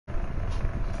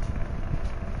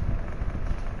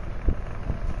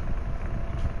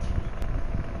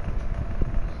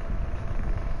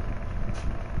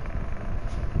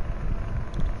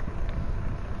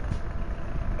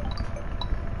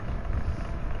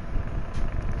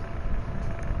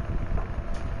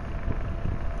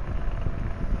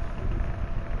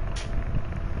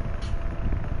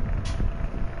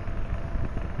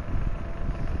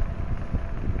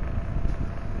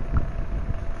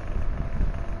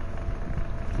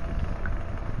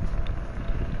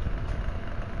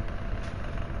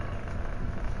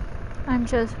I'm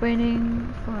just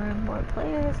waiting for more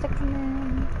players to come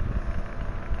in.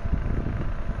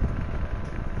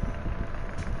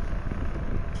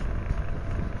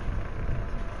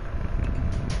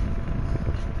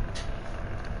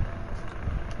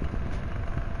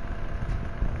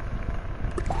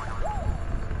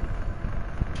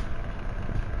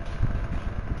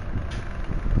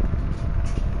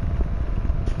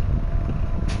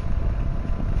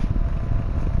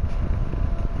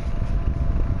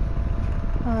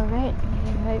 Alright,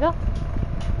 here I go.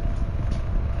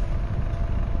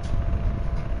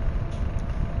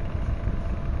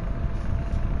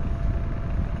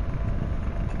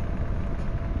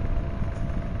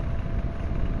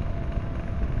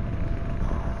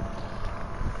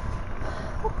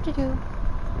 What to do?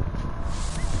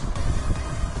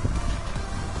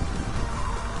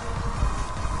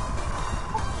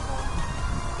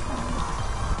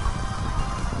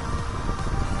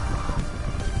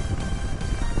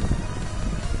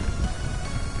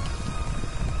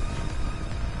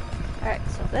 Alright,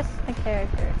 so this is my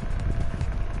character.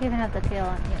 You even have the tail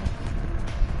on here.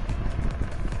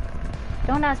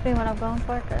 Don't ask me what I'm going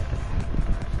for, cause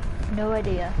no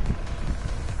idea.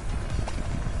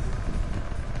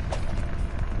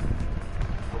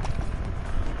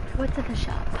 What's at the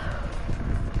shop?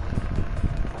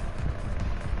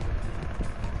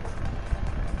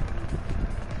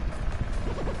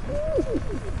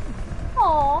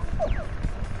 Aww.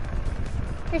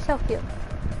 You're so cute.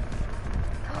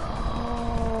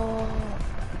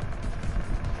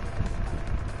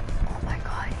 Oh my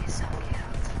god, he's so cute.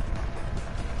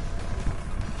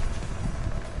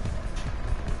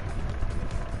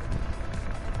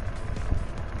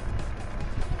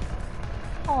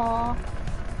 Aww.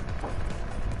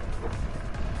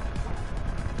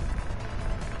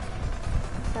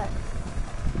 What's that?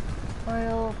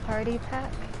 Royal Party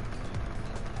Pack?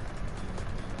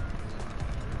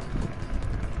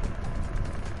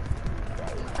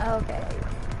 Okay.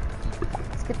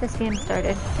 Let's get this game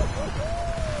started.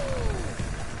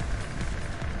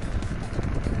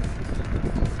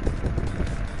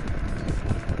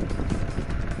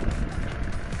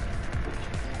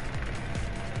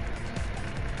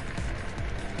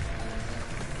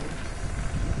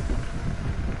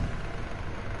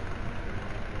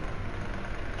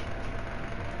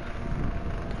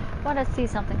 I want to see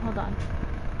something. Hold on.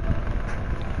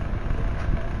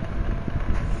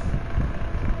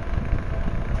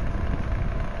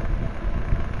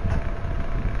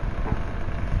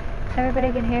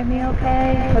 Everybody can hear me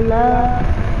okay? Hello?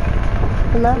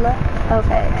 Hello?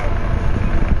 Okay.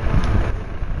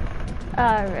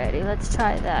 Alrighty, let's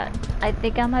try that. I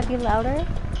think I might be louder.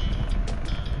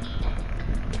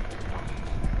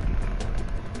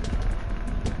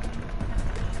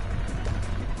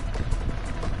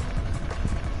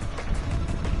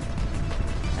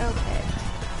 Okay.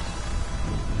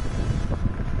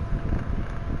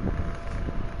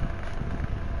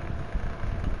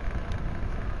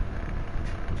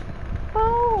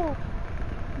 Oh!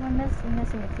 I'm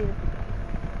missing a few.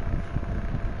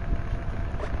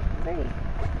 3,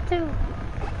 2,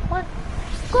 1,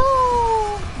 go!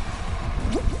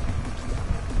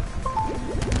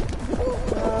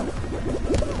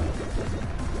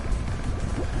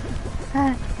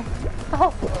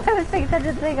 Oh, I was paying attention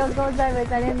to the thing. I was going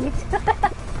sideways. I didn't mean to.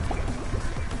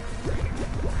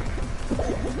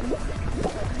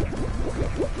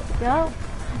 Yo,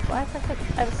 why is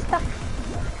I was stuck.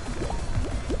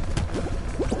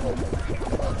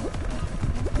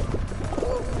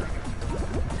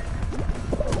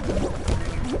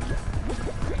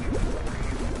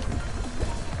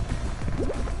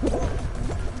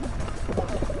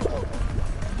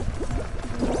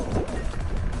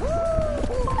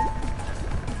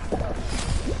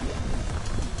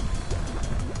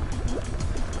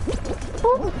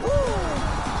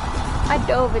 I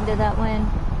dove into that wind.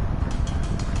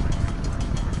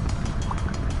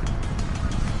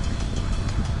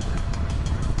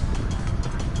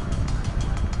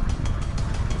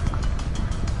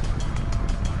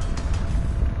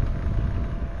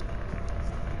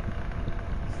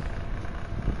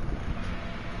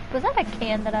 Was that a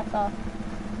can that I saw?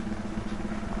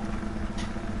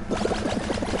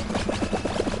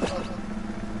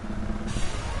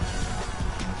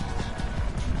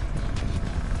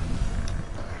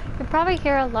 You probably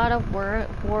hear a lot of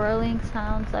whirling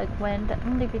sounds like wind,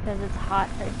 only because it's hot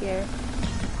right here.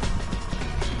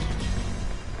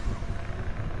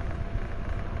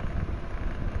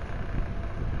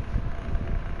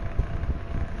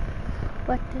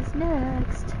 What is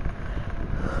next?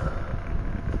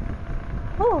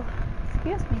 Oh,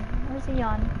 excuse me. Where's a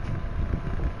yawn?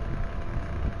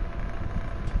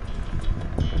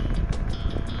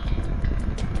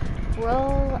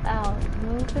 roll out.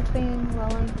 Move between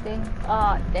rolling things.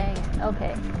 Aw, oh, dang it.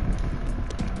 Okay.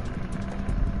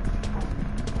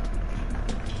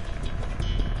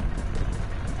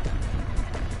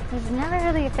 I was never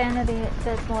really a fan of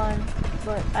this one,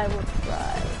 but I will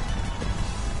try.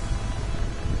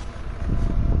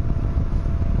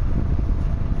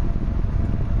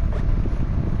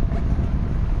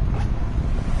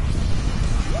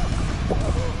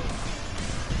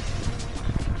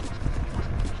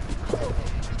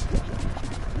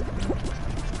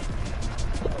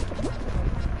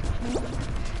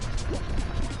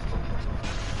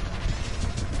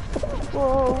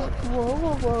 Whoa, whoa,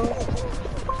 whoa, whoa.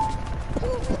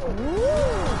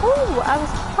 Ooh, I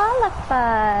was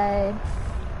qualified.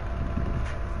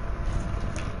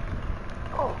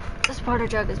 Oh, this water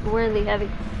jug is really heavy.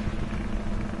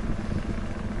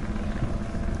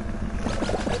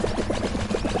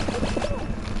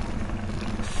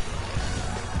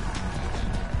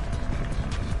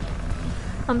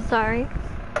 I'm sorry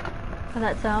for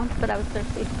that sound, but I was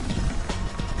thirsty.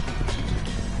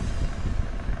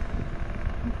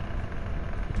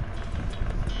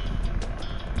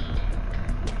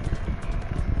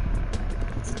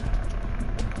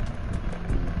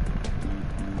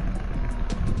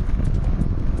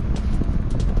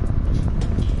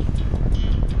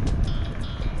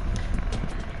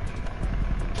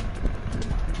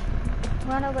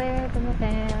 Run away from the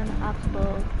fan,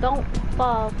 obstacles, don't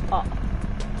fall off.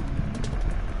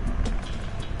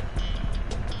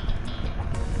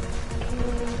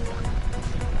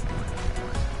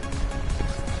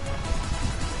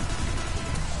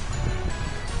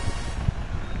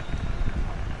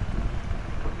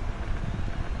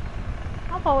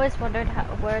 I've always wondered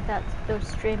where those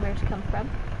streamers come from.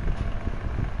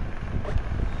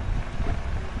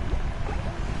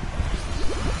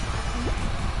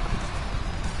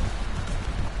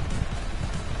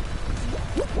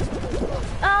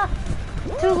 Ah!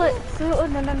 Too late! Oh,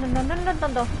 no, no, no, no, no, no, no,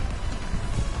 no.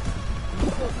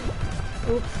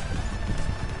 Oops.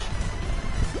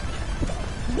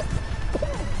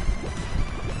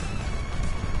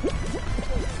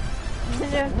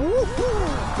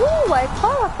 Ooh, I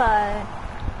qualified!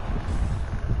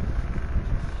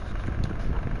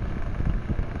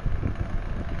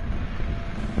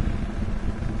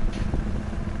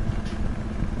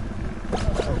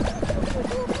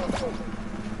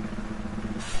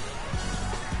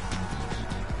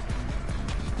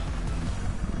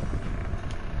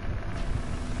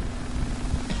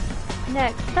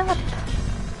 Next up.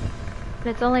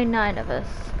 It's only 9 of us.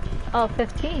 Oh,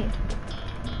 15.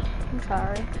 I'm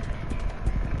sorry.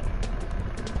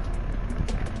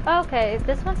 Okay,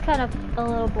 this one's kind of a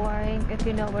little boring if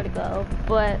you know where to go,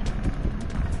 but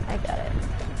I got it.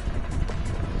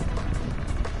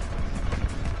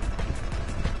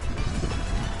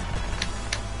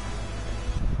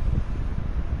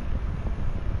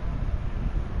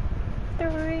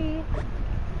 Three,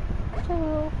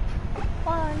 two,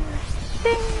 one,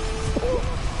 ding!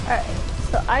 Alright,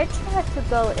 so I tried to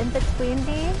go in between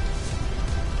these.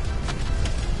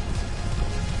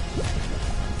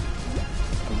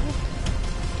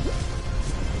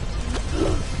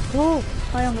 Ooh,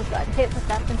 I almost got hit with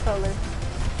that controller.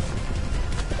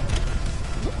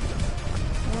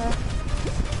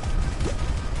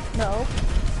 No.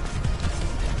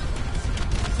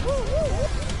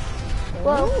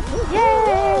 Whoa.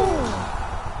 Yay!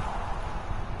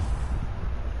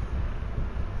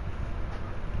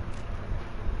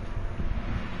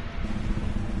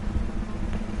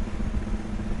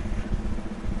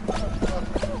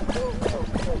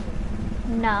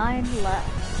 Nine left.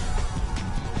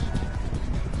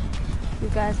 You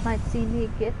guys might see me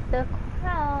get the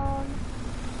crown.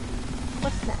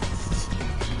 What's next?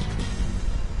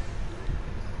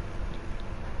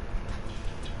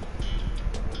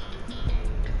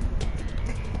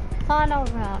 Final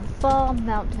round, Fall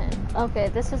Mountain. Okay,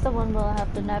 this is the one where I'll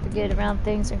have to navigate around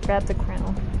things and grab the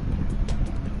crown.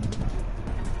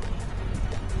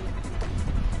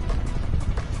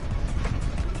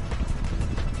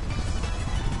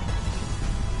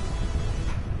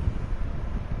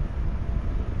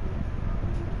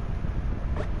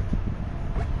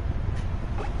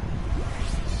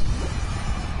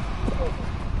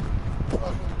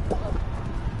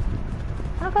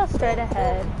 I'll go straight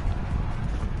ahead.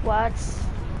 Watch,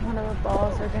 one of the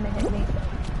balls are gonna hit me.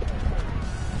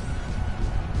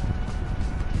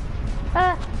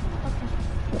 Ah! Okay.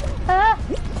 Ah!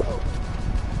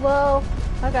 Whoa,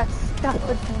 I got stuck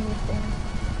between these things.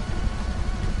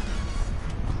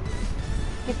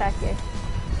 Get back here.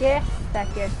 Get back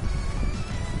here.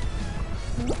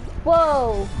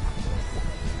 Whoa!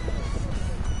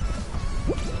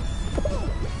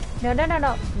 No, no, no,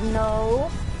 no.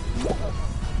 No.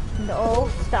 No,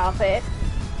 stop it.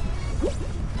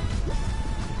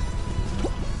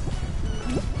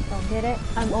 Don't get it.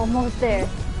 I'm almost there.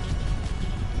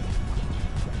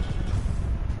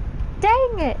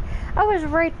 Dang it! I was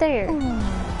right there.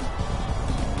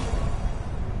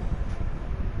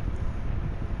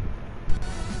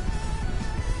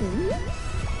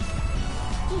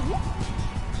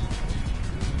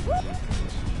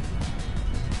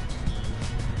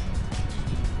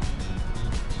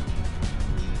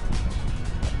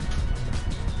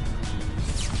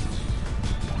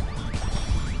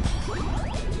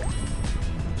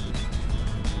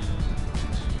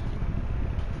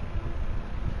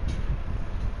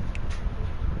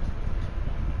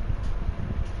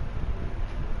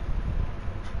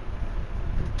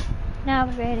 Now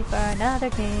we're ready for another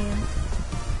game.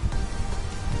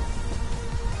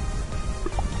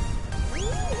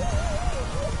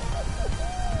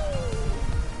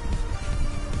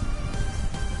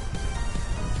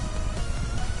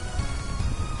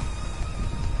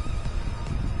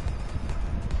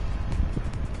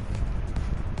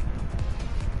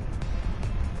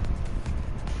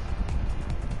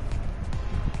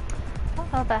 I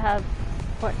don't know if I have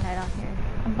Fortnite on here.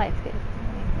 I might fit.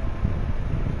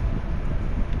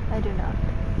 I do not.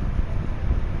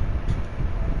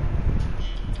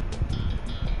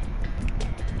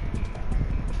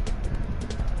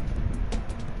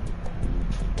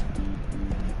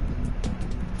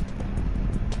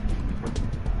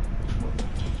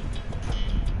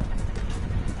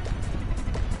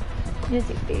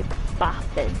 Music be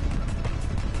bopping.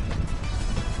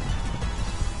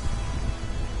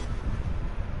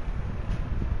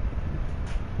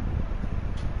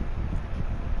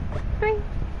 Three,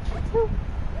 two,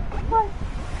 one,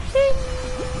 ding!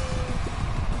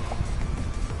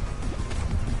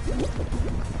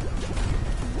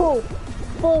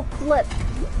 Full flip.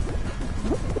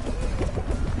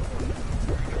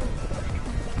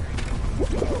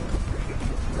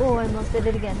 Oh, I almost did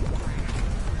it again.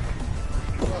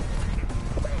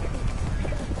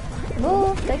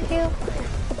 Move, thank you.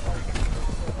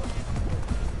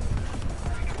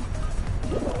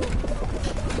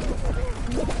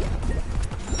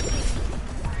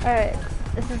 Alright,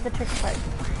 this is the tricky part.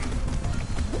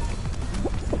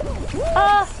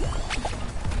 Ah!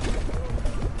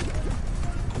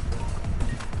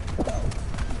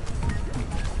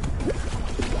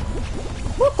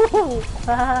 Woohoo!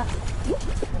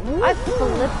 I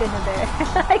flipped into there.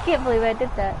 I can't believe I did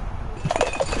that.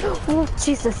 Oh,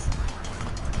 Jesus.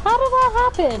 How did that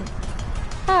happen?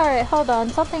 Alright, hold on.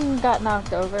 Something got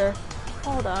knocked over.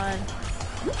 Hold on.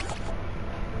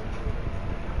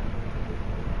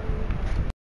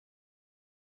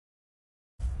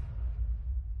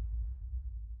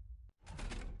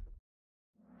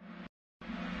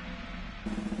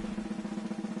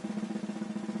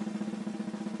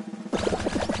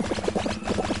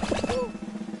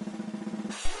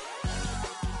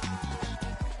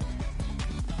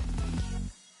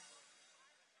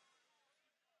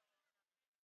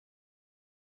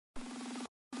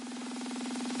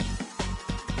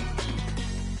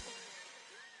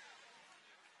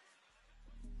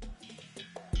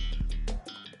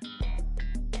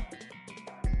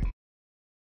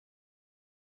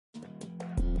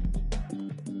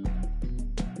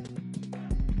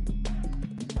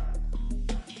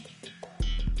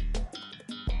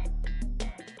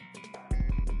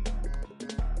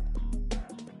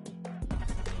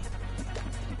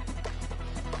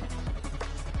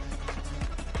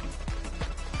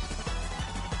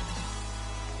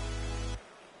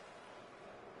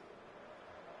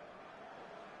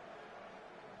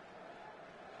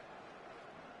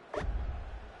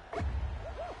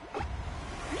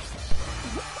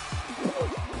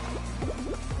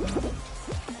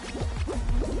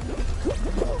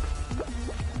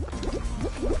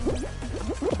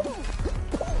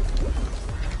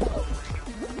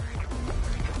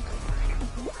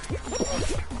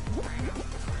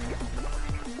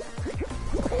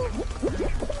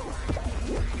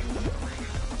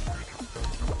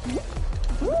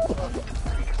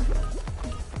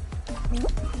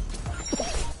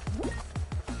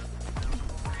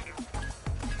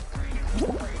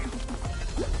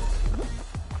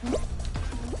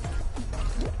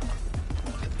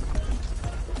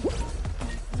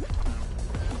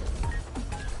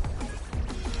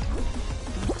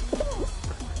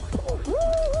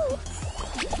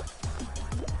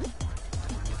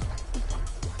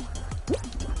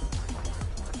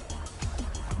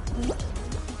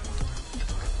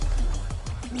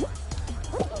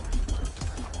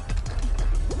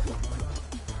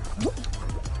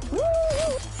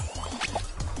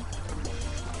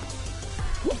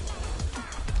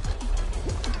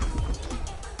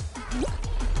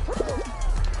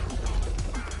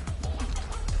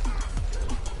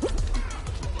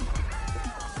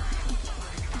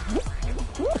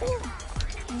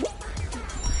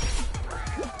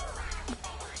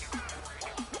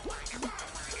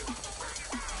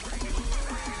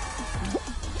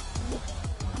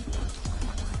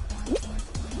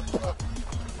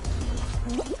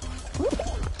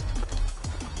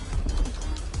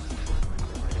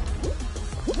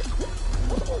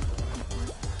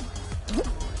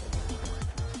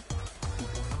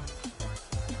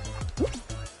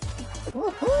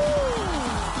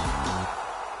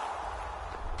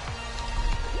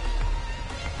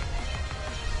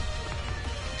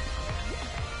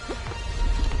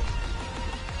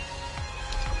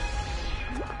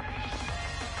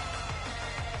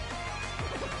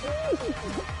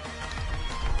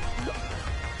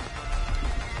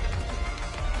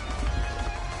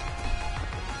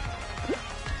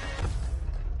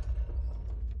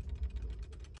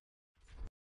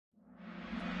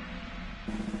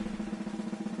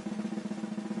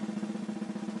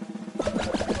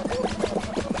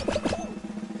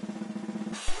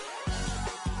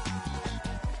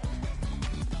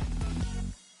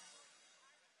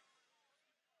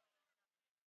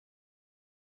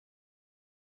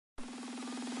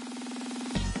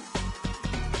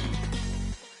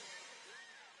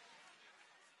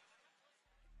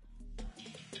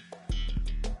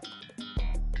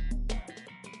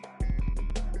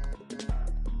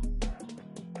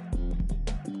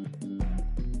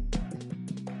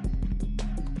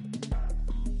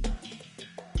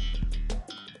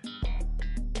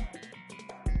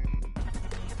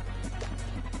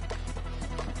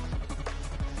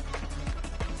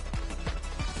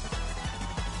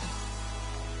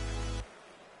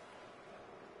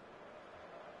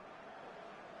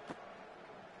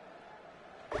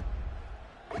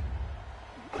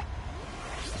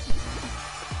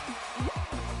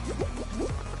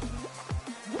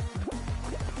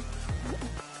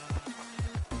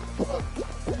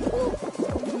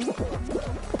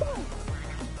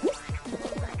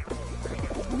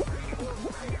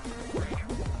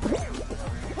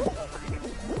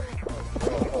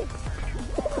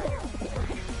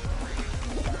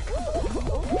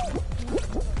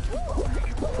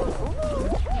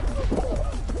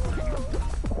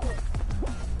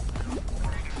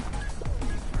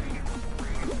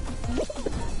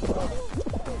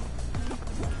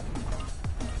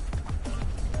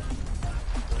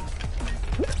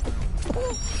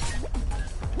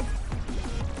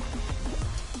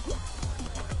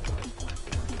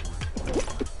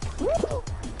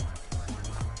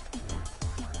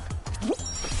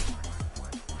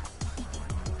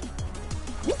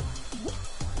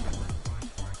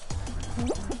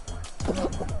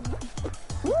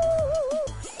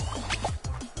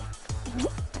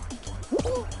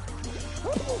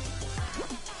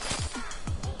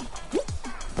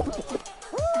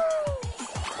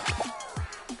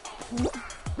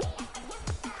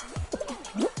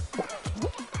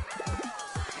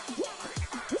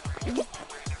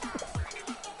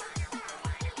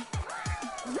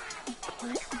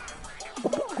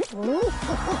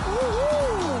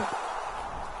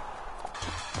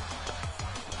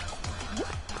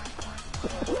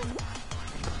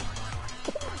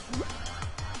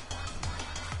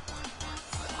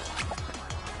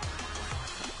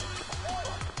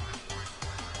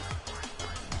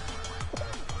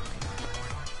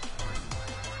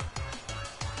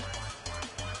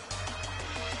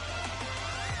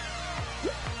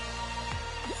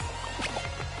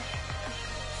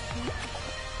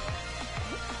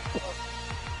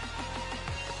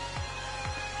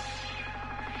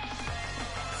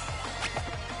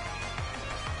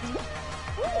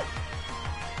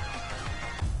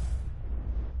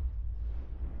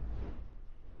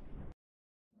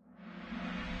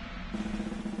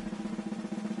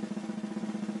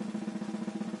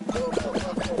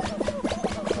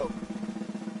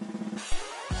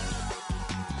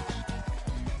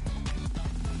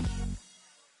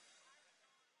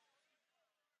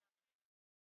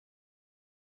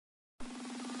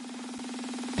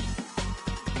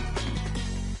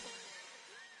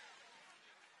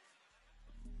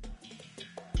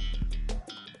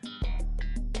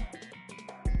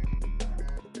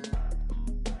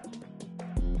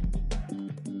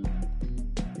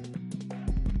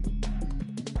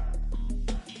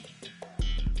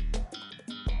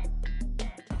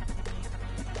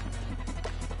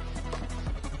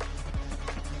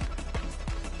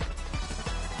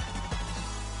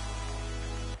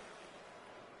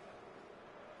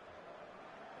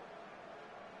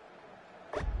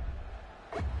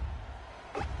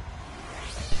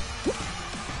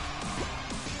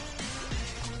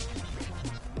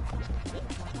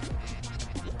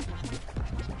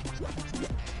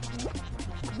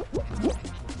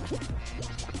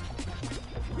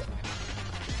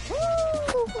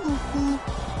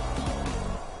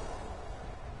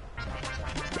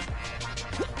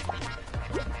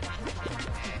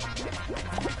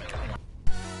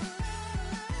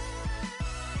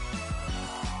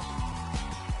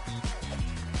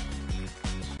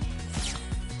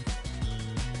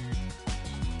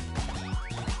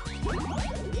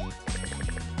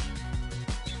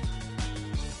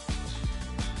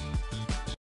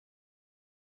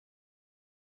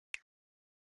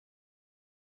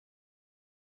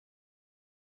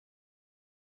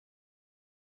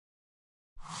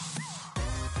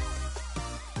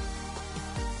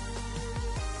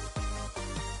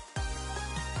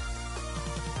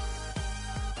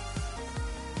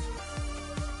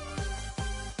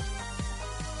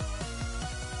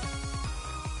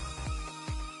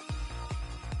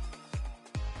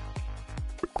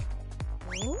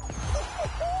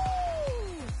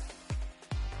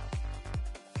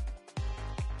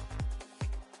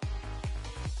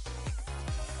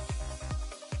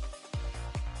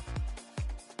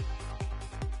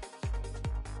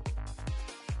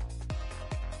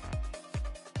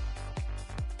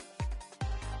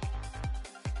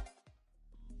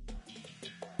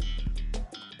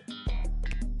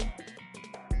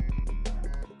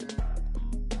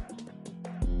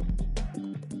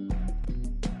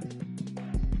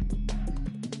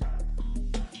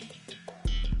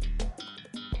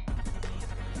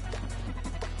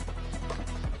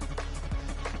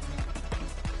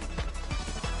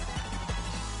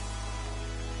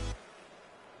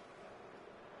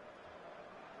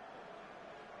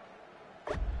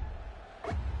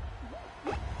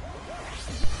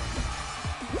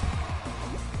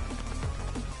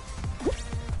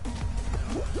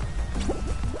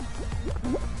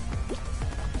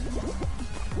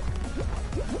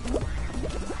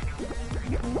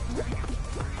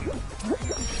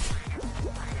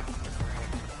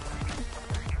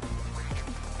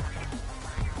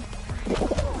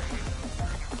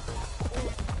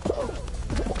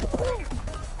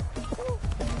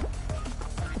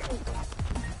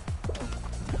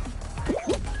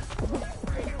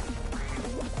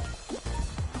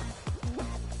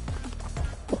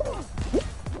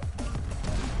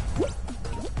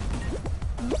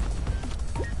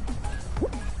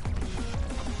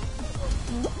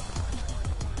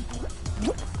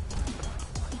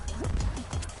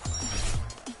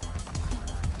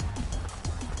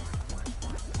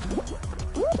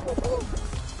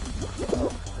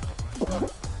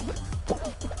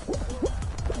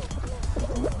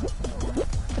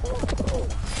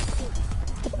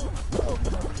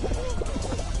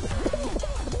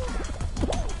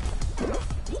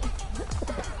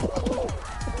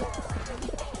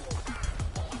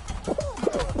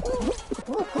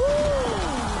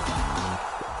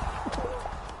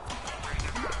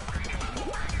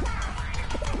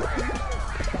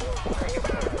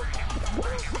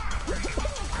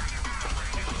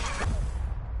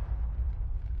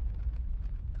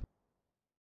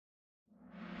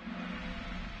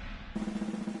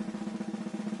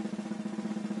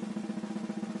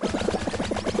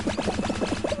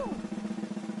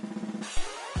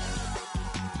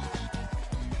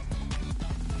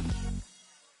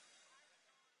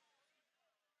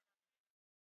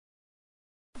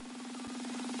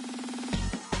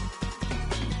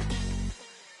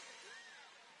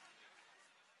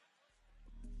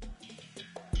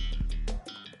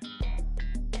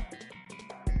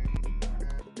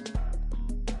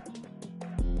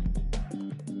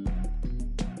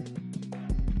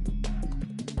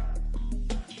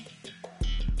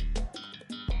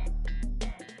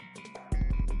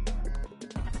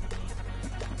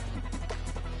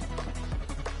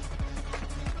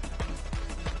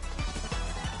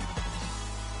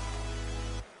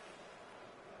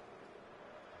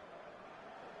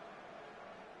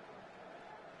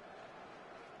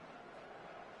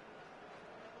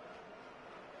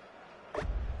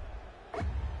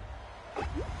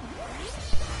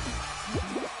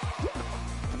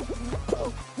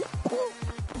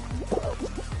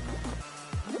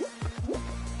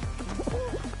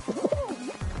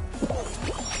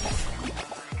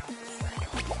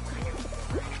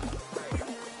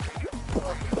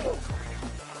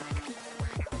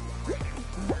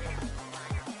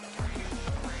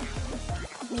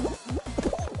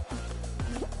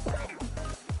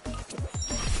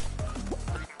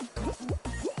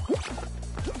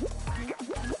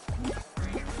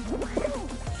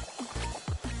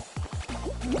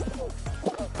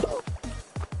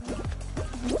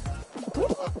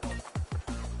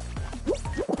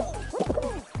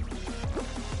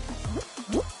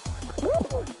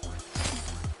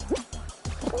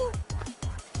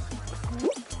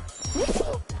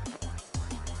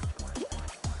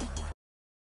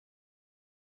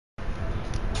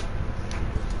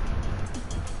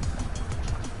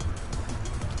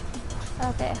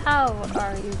 How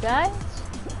are you guys?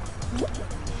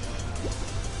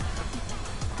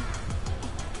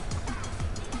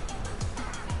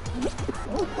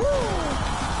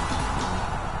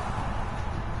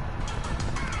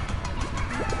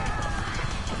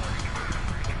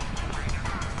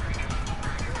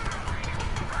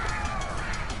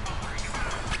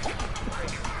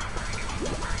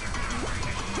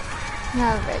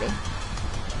 Alrighty.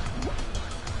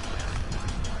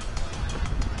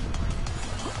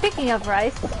 Speaking of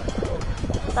rice,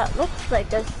 that looks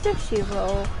like a sushi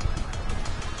roll.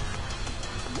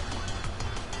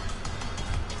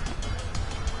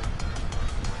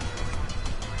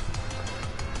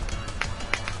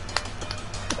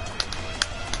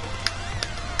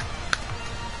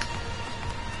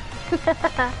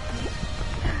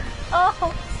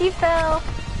 Oh, she fell.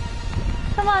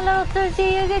 Come on, little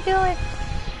sushi, you can do it.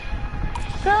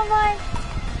 Come on.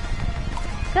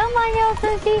 Come on, little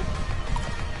sushi.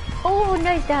 Oh,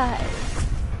 nice dive.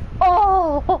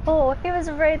 Oh, he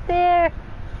was right there.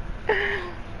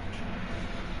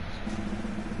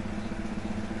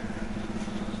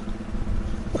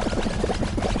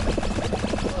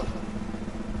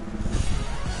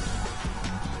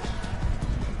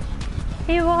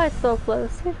 He was so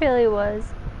close. He really was.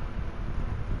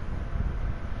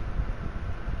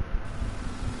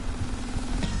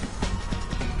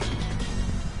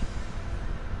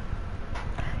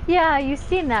 Yeah, you've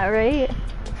seen that, right?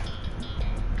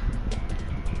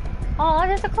 Oh,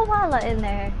 there's a koala in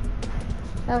there.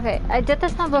 Okay, I did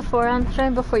this one before on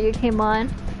stream before you came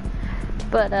on,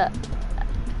 but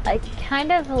I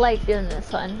kind of like doing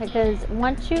this one because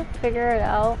once you figure it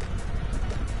out,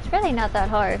 it's really not that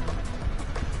hard.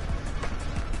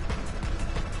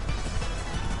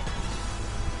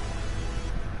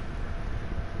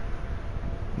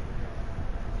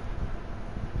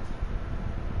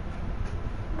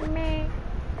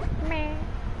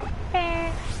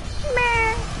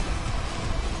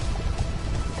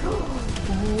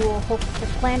 Whoa, the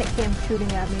planet came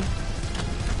shooting at me.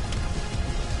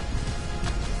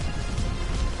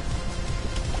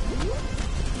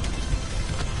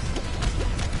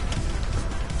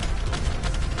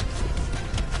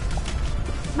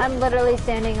 I'm literally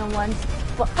standing in one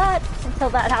spot until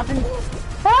that happens.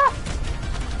 Ah!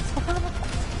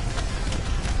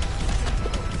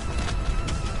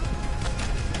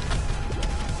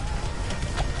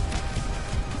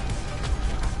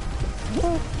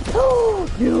 Oh,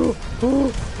 no.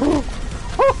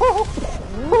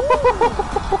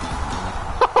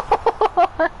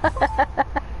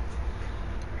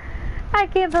 I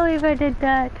can't believe I did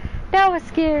that. That was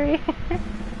scary.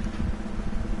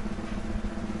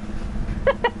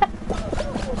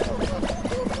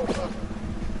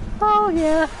 Oh,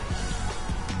 yeah.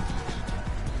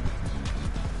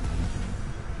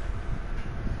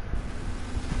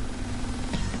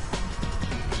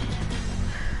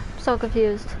 So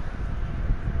confused.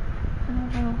 I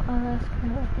don't know. I'll ask her.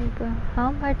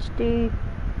 How much do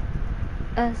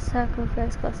a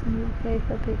sacrifice cost in the UK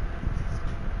for big?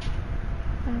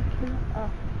 Oh,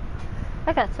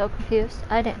 I got so confused.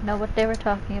 I didn't know what they were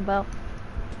talking about.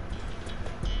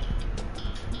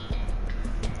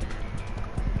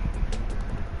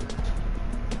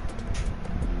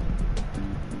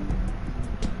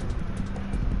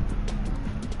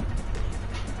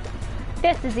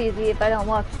 This is easy if I don't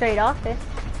walk straight off it.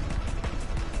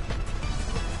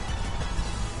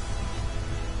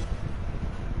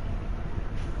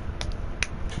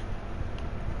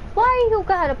 Why you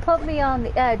gotta put me on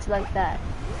the edge like that?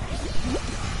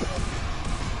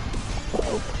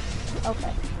 Oh,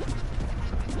 okay.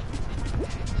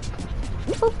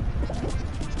 Oop.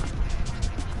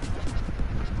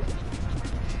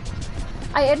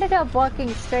 I ended up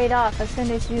walking straight off as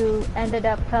soon as you ended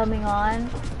up coming on.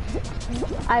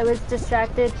 I was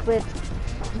distracted with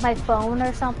my phone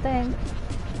or something,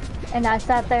 and I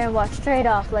sat there and walked straight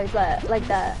off like that,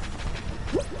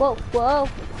 Whoa, whoa.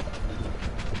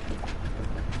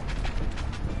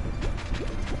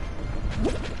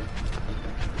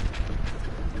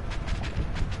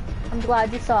 I'm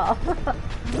glad you saw.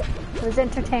 It was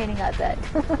entertaining, I bet.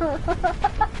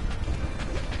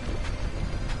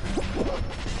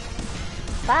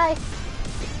 Bye.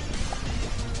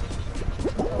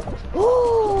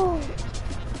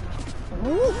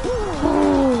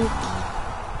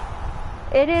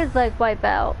 It is like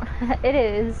Wipeout. It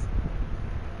is.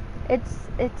 It's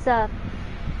I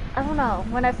don't know.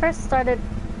 When I first started,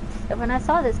 when I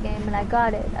saw this game and I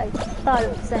got it, I thought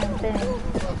of the same thing.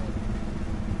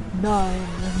 9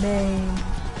 remain.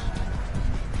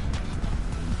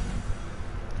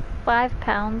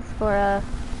 £5 for a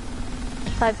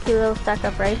 5 kilo stack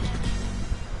of rice.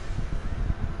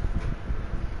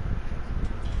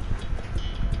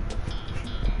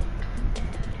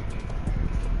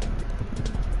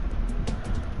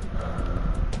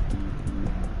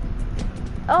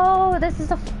 this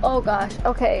is a. Oh gosh.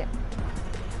 Okay.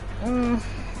 Mm.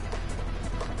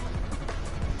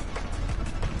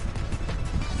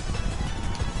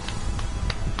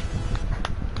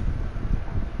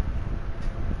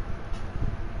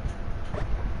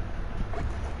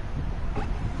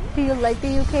 Do you like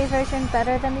the UK version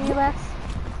better than the US?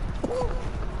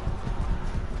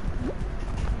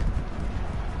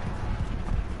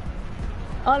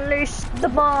 Unleash the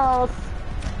balls!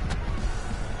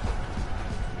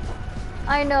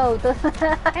 I know,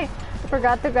 I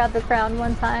forgot to grab the crown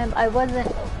one time. I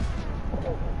wasn't...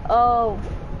 Oh,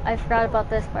 I forgot about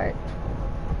this part.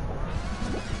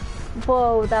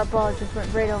 Whoa, that ball just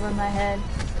went right over my head.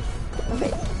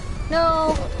 Okay.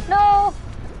 No! No!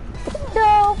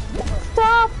 No!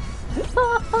 Stop!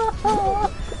 Stop!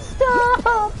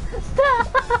 Stop!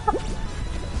 Stop!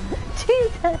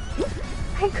 Jesus!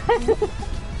 I couldn't.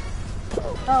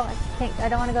 Oh, I think I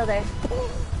don't want to go there.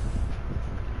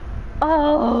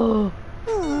 Oh!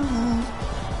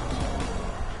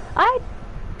 I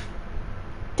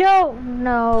don't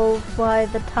know why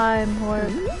the time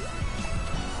works.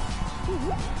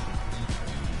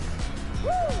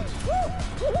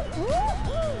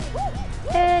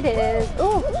 It is.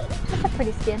 Ooh, that's a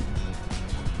pretty skin.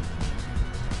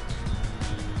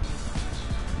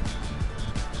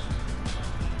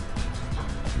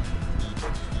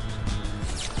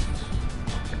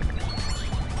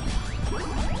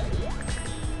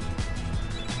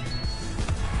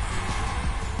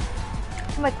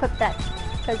 I'm gonna equip that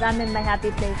because I'm in my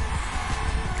happy place.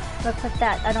 I'm gonna equip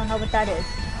that. I don't know what that is.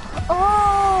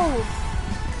 Oh!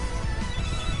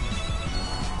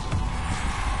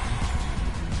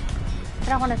 I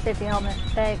don't want a safety helmet.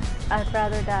 Thanks. I'd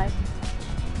rather die.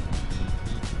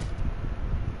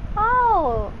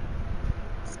 Oh!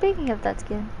 Speaking of that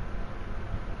skin.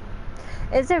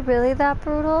 Is it really that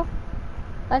brutal?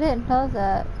 I didn't know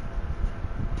that.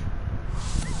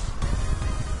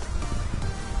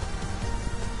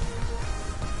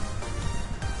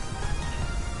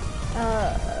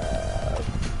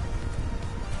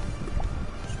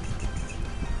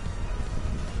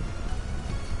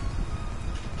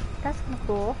 That's kind of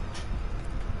cool.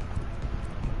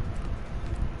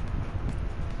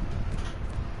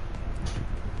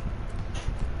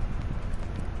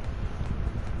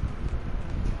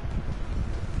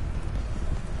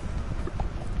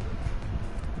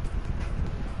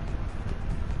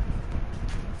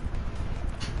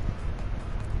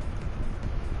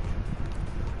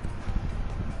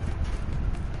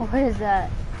 What is that?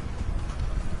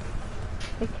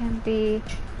 It can be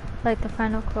like the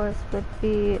final course would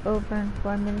be over in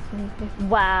 4 minutes and 50.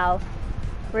 Wow.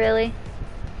 Really?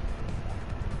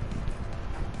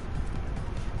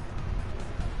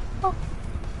 Oh.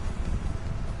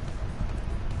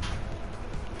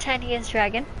 Tiniest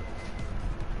dragon.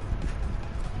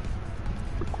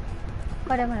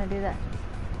 Why do I want to do that?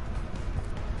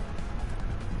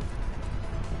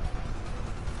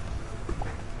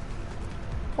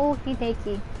 Oh,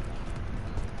 Hideki.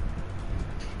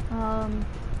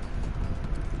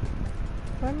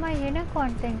 Where my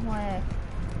unicorn thing went?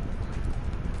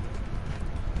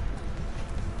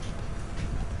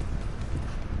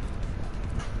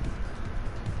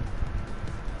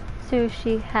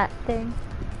 Sushi hat thing.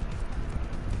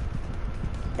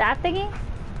 That thingy?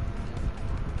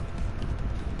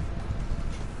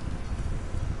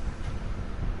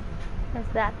 Is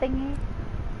that thingy?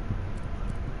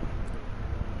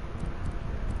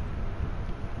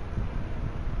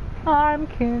 I'm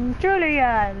King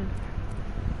Julian.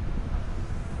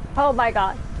 Oh my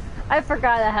god. I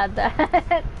forgot I had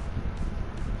that.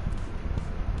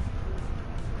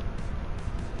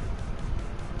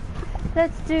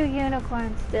 Let's do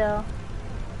unicorn still.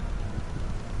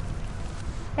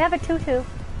 I have a tutu.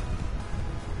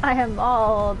 I am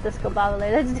all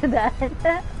discombobulated. Let's do that.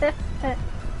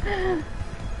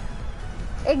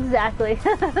 Exactly.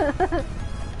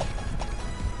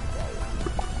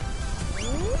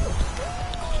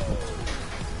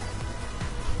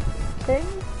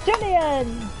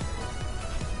 Julian!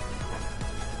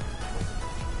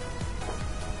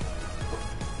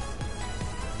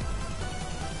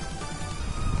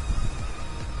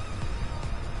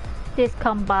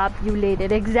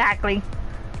 Discombobulated, exactly.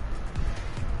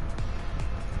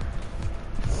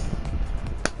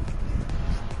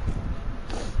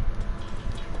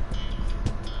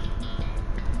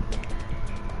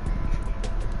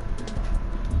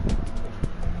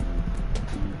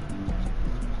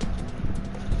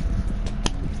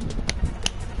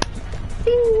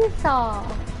 Seesaw.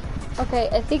 Okay,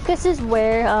 I think this is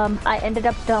where I ended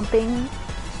up dumping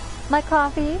my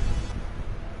coffee.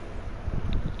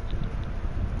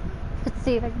 Let's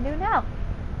see if I can do it now.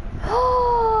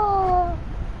 Oh,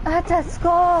 that's a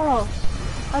skull.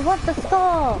 I want the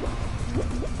skull.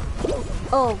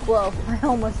 Oh, whoa. I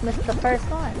almost missed the first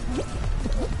one.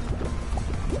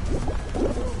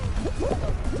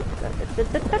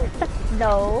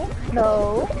 No,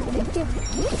 no. Thank you.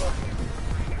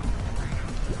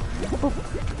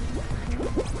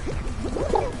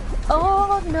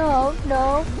 Oh, no,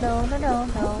 no, no, no, no,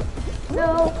 no.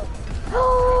 No.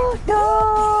 Oh,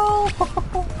 no.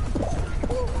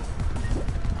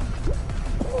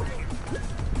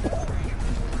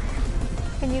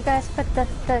 Can you guys put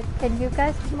can you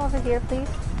guys come over here, please?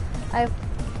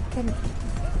 Can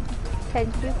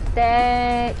you,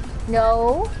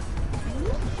 no.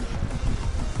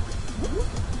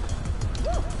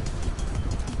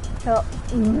 No.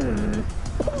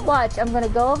 Watch, I'm gonna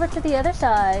go over to the other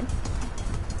side.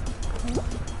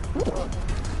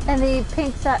 And the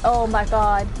pink side, oh my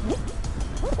god.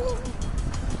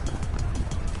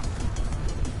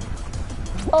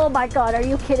 Oh my god, are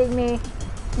you kidding me?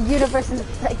 The universe is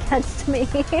against me.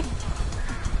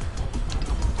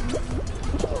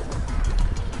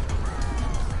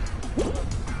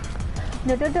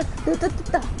 No, no, no, no, no,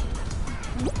 no.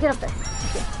 Get up there.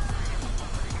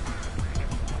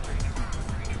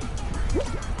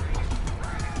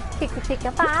 Kick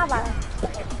a baba.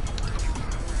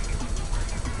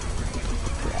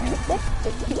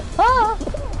 Oh!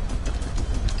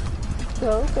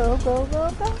 Go, go, go, go,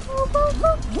 go, go, go,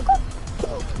 go, go.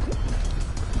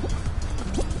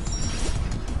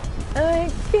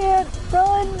 I can't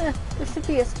run. There should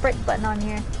be a sprint button on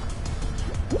here.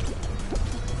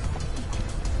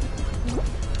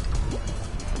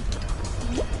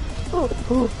 Ooh,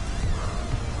 ooh.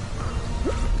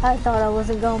 I thought I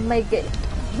wasn't gonna make it.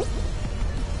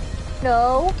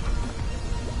 No.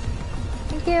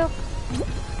 Thank you.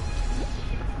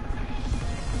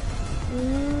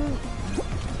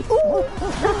 Ooh.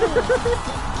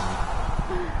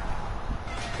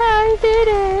 I did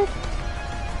it.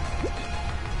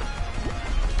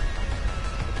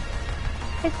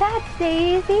 Is that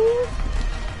Daisy?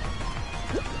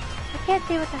 I can't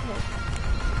see what that is.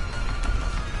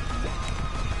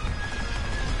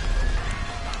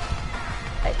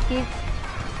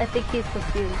 I think he's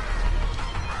confused.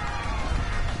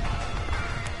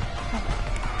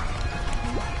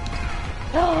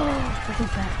 Oh, what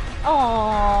is that?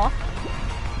 Aww.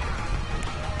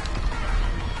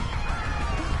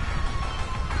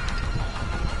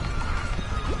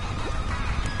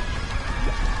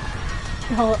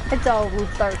 No, it's all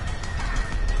restart.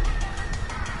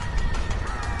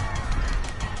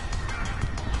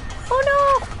 Oh no!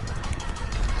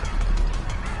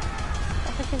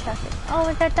 Oh,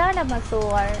 it's a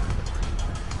dinosaur.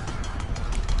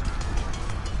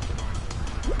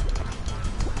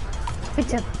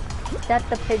 Pigeon. That's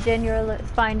the pigeon you're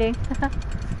finding.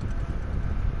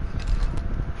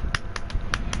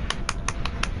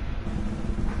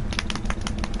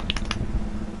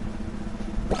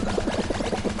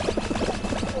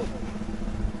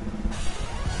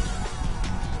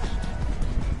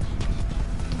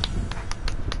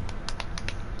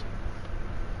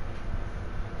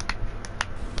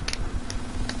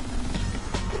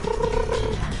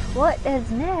 What is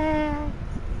next?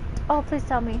 Oh, please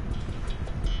tell me.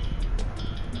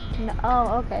 No,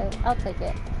 oh, okay. I'll take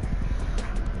it.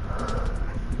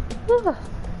 Whew.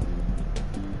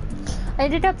 I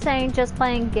ended up saying just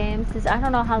playing games because I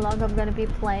don't know how long I'm going to be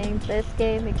playing this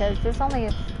game because there's only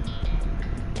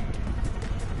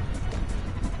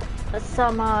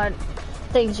some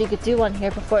things you could do on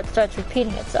here before it starts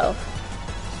repeating itself.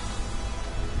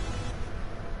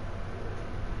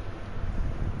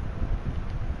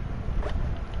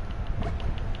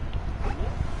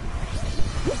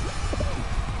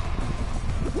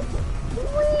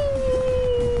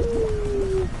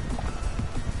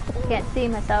 Can't see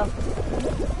myself.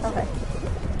 Okay.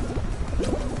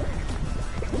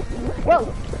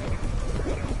 Whoa!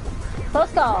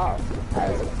 Close call! That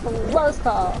was a close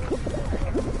call.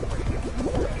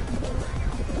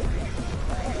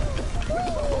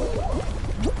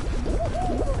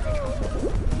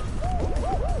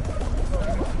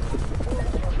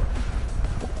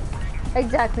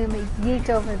 Exactly, let me yeet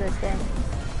over this thing.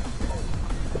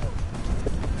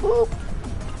 Whoop.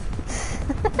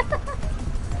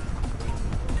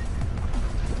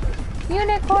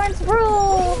 Unicorns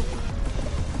rule!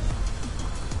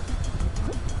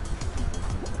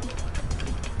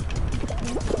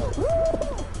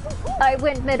 I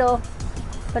went middle,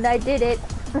 but I did it.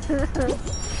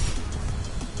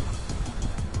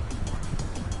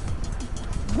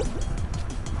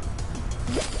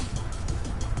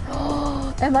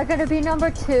 Am I gonna be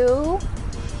number 2?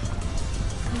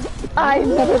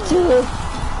 I'm number 2.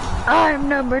 I'm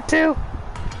number 2.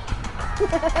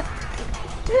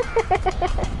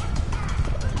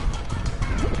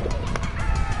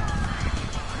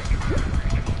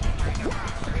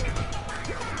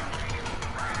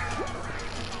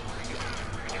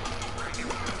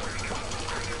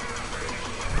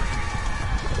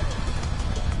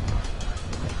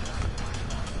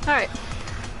 Alright.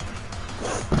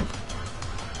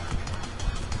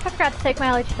 I forgot to take my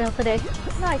allergy pill today.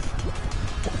 Nice.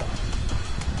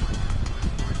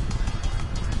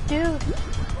 Dude,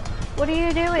 what are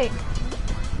you doing?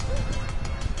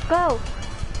 Go.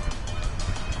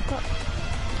 Go.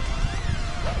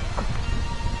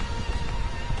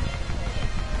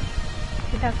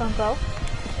 You're not gonna go?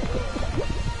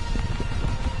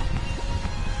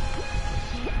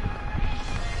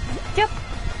 Jump.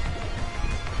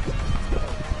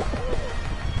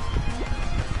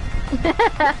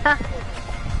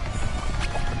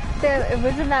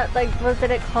 Wasn't that like,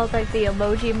 wasn't it called like the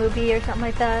Emoji Movie or something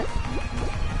like that?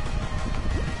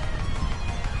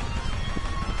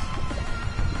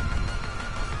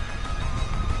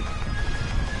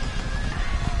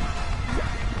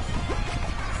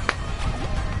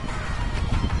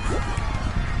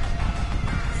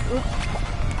 Oops.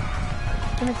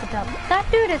 I missed a dump. That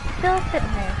dude is still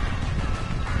sitting there.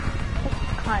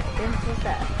 What kind of dance was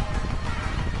that?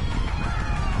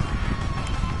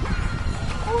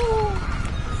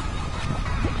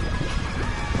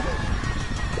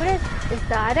 What is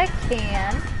that a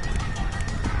can?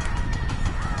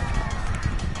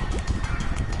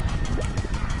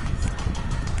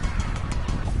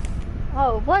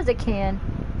 Oh, it was a can.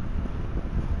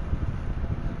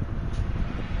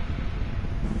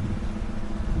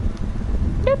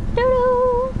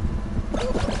 Doo-doo-doo.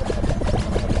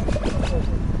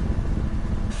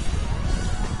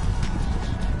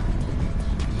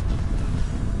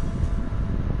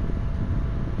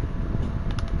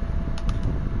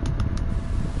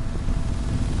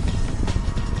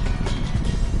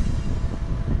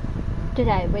 Did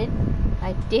I win?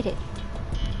 I did it.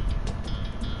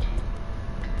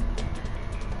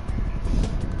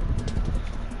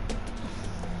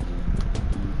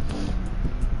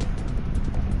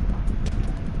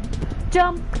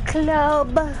 Jump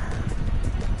Club.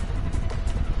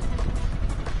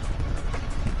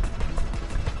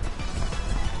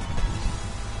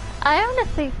 I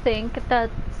honestly think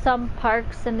that some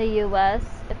parks in the US,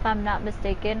 if I'm not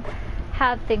mistaken,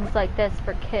 have things like this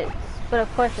for kids. But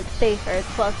of course it's safer, it's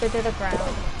closer to the ground.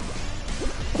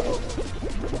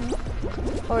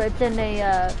 Or it's in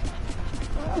a,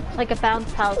 like a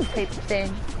bounce house type thing.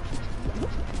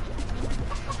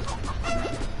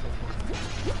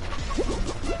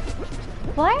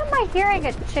 Why am I hearing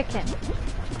a chicken?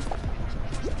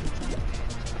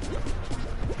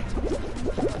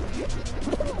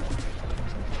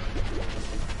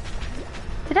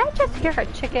 Did I just hear a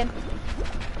chicken?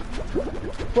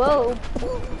 Whoa.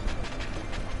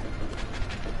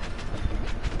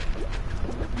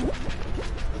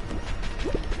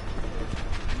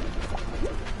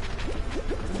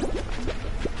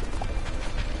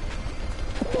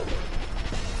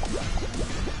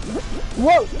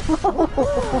 Whoa!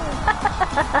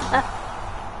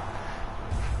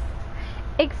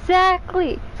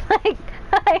 Exactly! Like,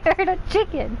 I heard a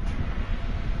chicken.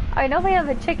 I know we have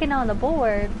a chicken on the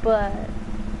board, but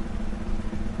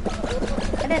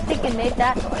I didn't think it made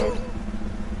that noise.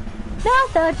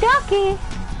 That's a ducky!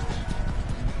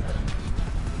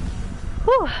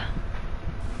 Whew.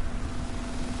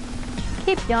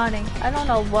 Keep yawning. I don't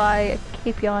know why I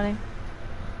keep yawning.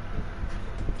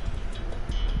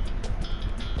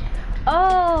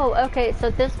 Oh, okay, so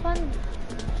this one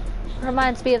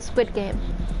reminds me of Squid Game.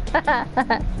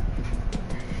 If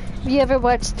you ever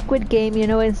watched Squid Game, you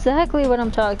know exactly what I'm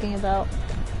talking about.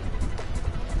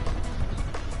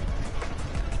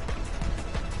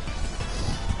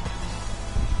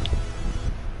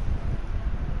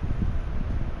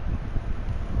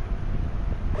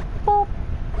 Boop,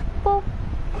 boop, boop,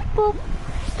 boop.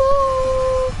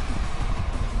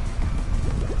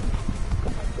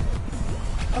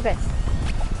 Okay.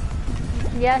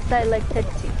 Yes, I like to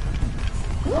cheat.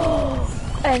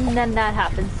 And then that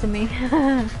happens to me.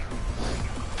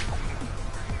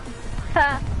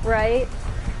 Right?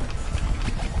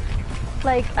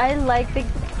 Like I like the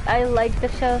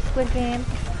show Squid Game.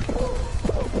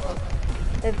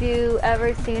 If you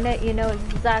ever seen it, you know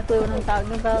exactly what I'm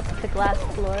talking about, the glass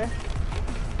floor.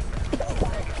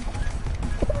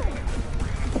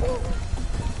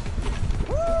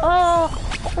 Oh,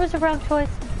 that was the wrong choice.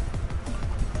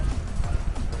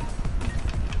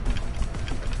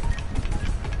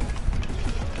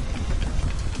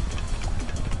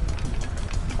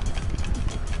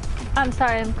 I'm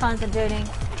sorry, I'm concentrating.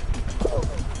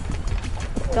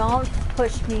 Don't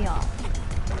push me off.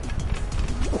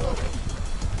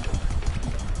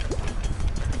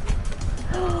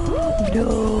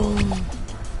 No.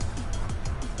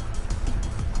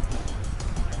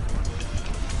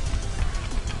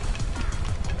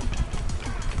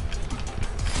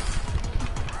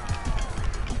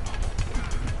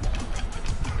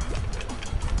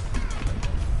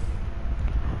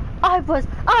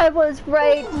 I was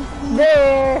right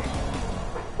there.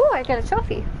 Oh, I got a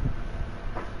trophy.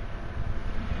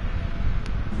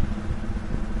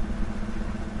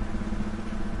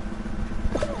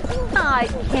 I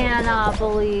cannot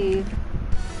believe.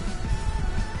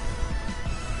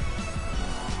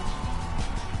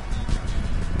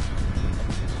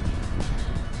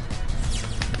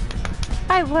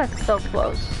 I was so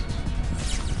close.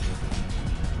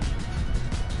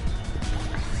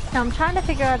 Now I'm trying to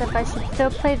figure out if I should still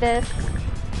play this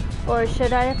or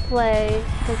should I play,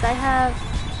 because I have,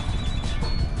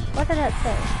 what did that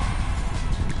say?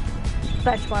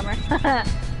 Bench warmer.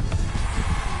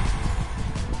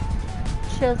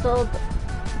 Chiseled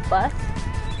bust.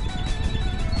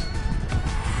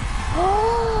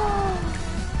 Oh,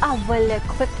 I will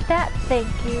equip that,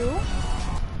 thank you.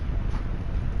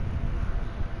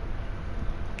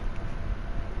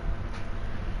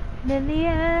 And in the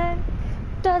end,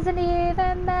 doesn't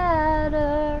even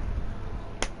matter.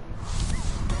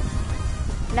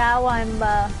 Now I'm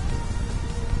I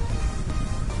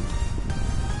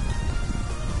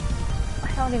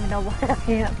don't even know what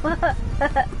I am.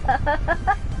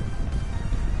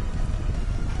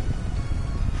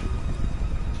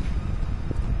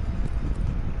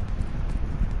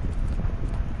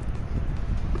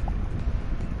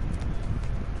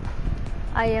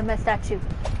 I am a statue.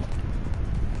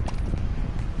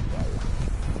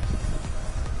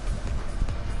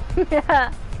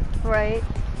 Yeah, right.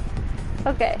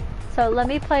 Okay, so let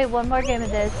me play one more game of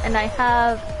this, and I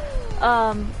have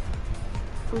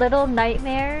Little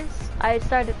Nightmares. I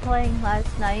started playing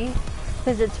last night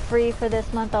because it's free for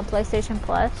this month on PlayStation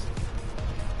Plus.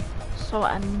 So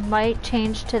I might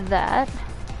change to that.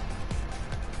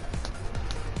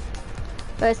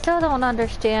 But I still don't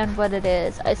understand what it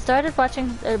is. I started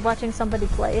watching somebody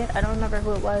play it. I don't remember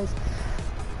who it was.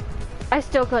 I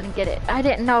still couldn't get it. I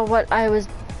didn't know what I was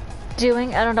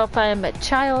doing. I don't know if I am a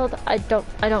child. I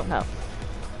don't know.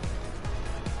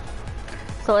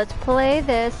 So let's play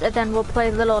this and then we'll play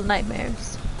Little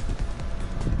Nightmares.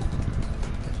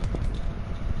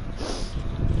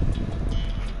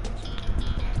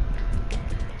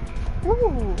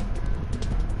 Ooh.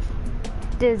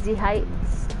 Dizzy Heights.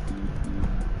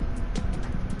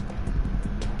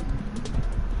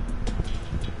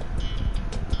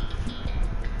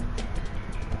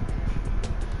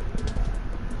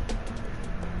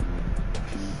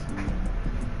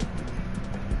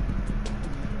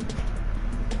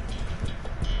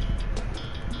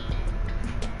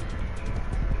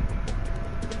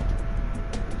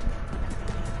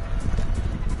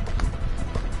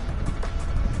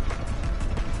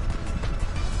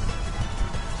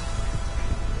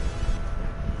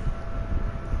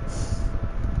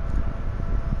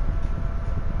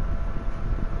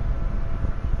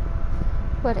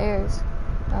 What airs?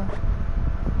 Oh.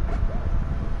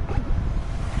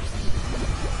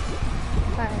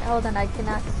 Alright, hold on, I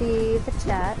cannot see the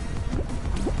chat.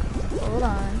 Hold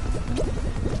on.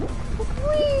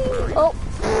 Whee! Oh!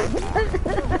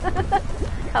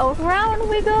 Around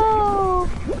we go!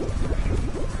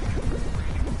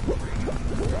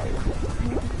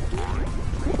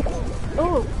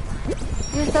 Oh!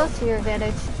 Use those to your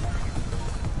advantage.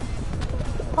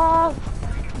 Oh!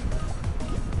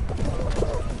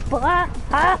 Ah!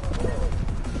 Ah!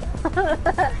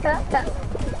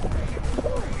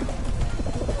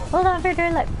 Hold on for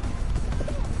dear life.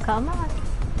 Come on.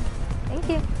 Thank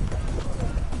you.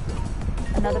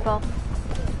 Another ball.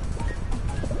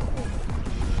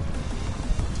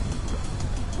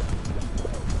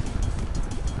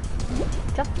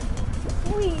 Jump.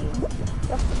 Whee!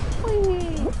 Jump.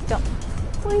 Whee! Jump.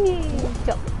 Whee!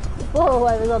 Jump. Whoa,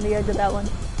 I was on the edge of that one.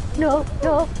 No,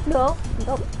 no, no,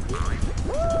 no.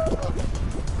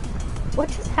 What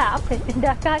just happened?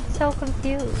 I got so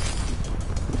confused.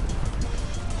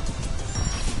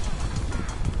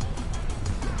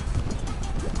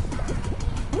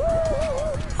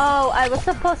 Oh, I was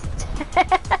supposed to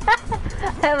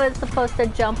I was supposed to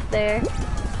jump there.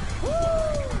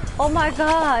 Oh my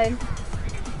god.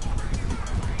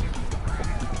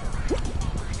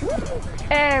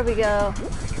 There we go.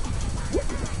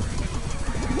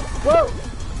 Whoa.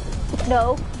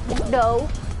 No. No.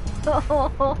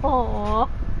 Oh.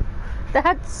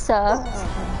 That sucks.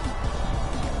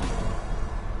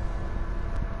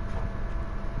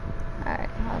 Alright,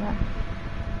 hold on.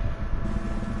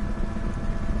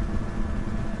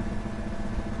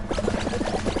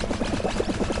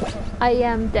 I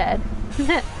am dead.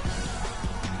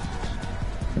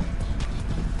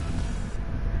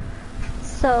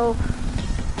 So,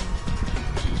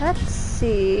 let's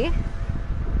see.